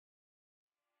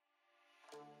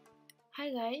Hi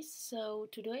guys, so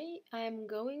today I'm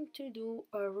going to do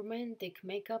a romantic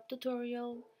makeup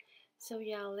tutorial. So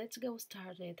yeah, let's go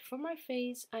started. For my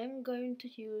face, I'm going to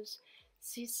use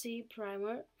CC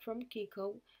primer from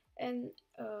Kiko, and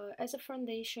as a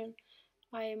foundation,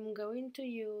 I'm going to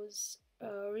use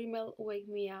Rimmel Wake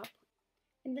Me Up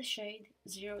in the shade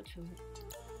 02.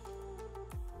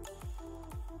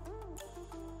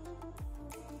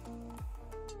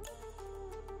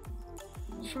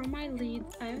 For my lid,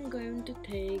 I'm going to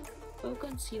take a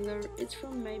concealer. It's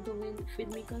from Maybelline Fit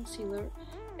Me Concealer.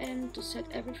 And to set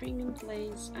everything in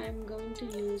place, I'm going to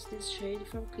use this shade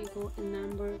from Kiko in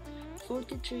number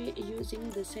 43 using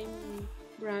the same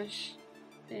brush.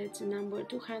 It's number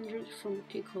 200 from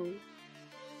Kiko.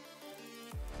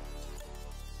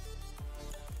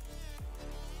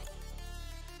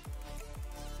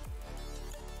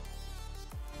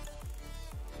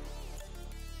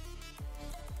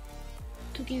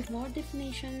 To give more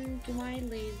definition to my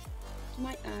lid, to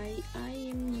my eye, I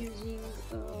am using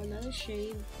another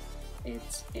shade.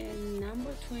 It's in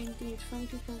number 20, it's from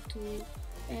Kiko too,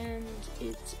 and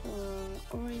it's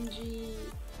orangey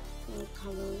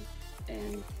color,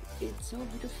 and it's so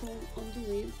beautiful on the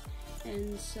lid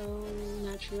and so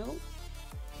natural.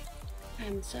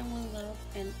 I'm so in love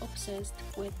and obsessed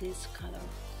with this color.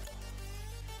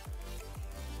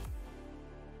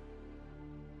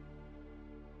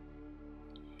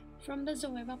 From the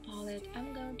Zoeva palette,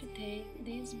 I'm going to take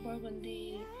this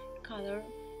burgundy color.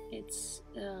 It's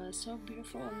so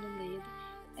beautiful on the lid,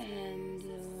 and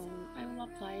I will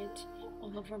apply it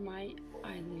all over my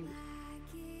eyelid.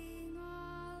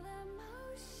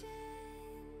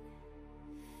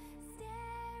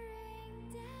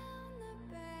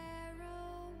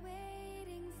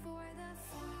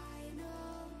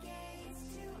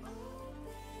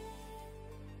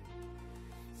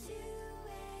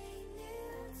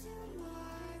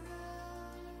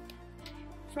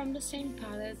 From the same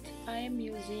palette, I am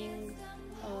using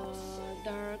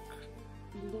dark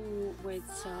blue with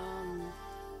some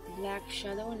black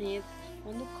shadow on it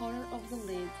on the corner of the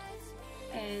lid,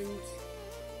 and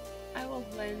I will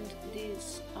blend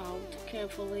this out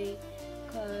carefully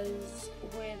because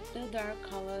with the dark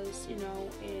colors,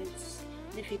 it's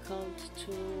difficult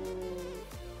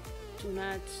to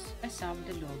not mess up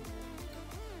the look.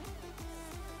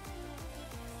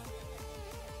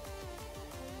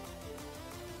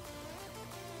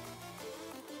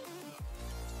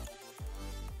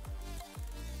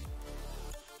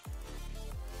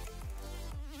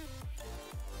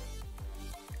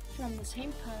 From the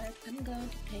same palette, I'm going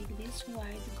to take this white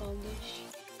goldish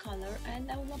color and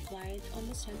I will apply it on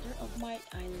the center of my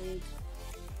eyelid.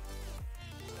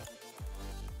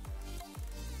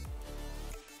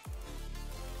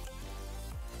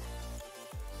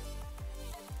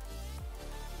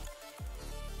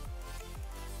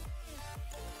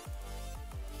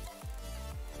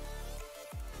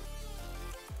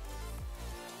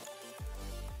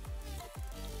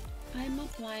 I'm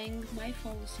applying my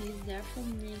falsies, therefore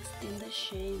mixed in the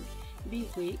shade Be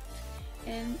Wicked,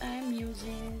 and I'm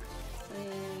using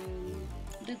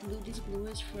the glue. This glue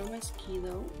is from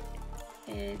Skido.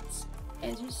 It's,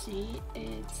 as you see,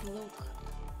 it's look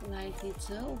like it's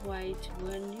a white.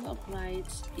 When you apply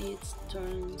it, it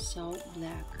turns so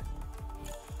black.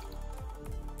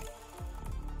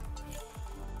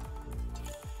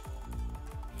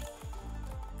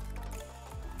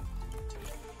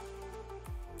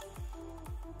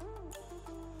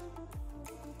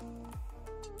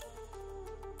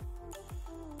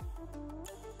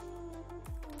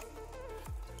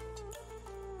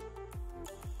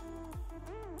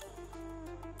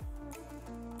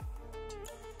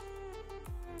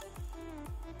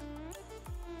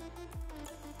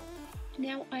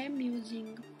 Now I am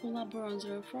using Hoola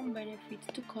bronzer from Benefit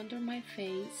to contour my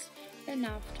face, and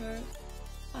after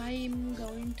I am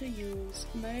going to use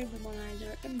Mary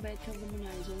Luminizer and Better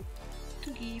Luminizer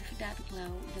to give that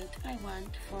glow that I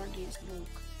want for this look.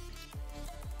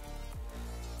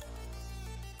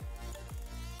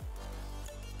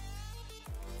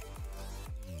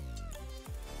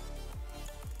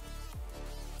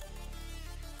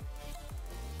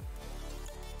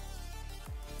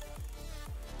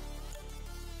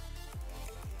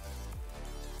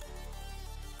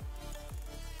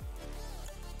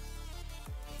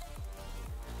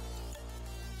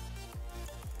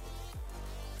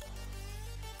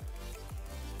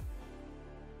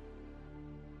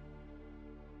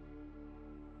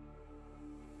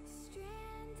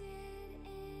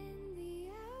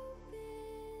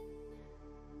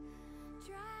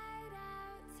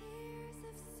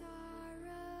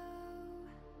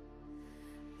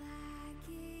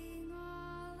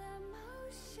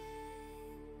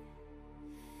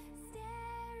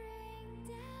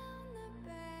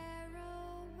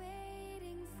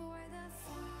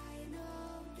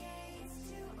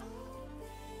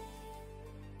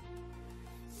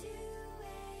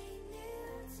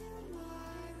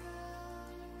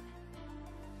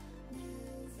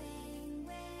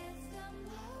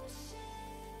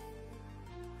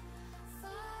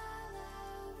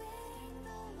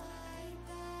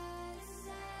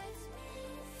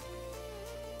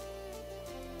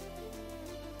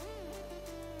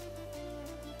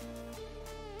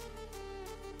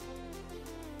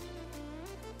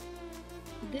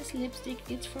 This lipstick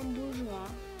is from Bourjois,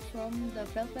 from the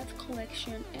Velvet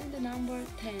collection, and the number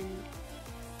 10.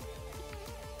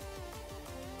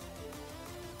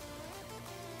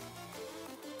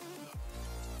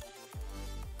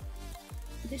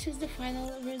 This is the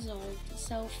final result,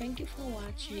 so thank you for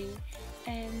watching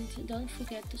and don't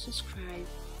forget to subscribe.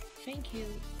 Thank you.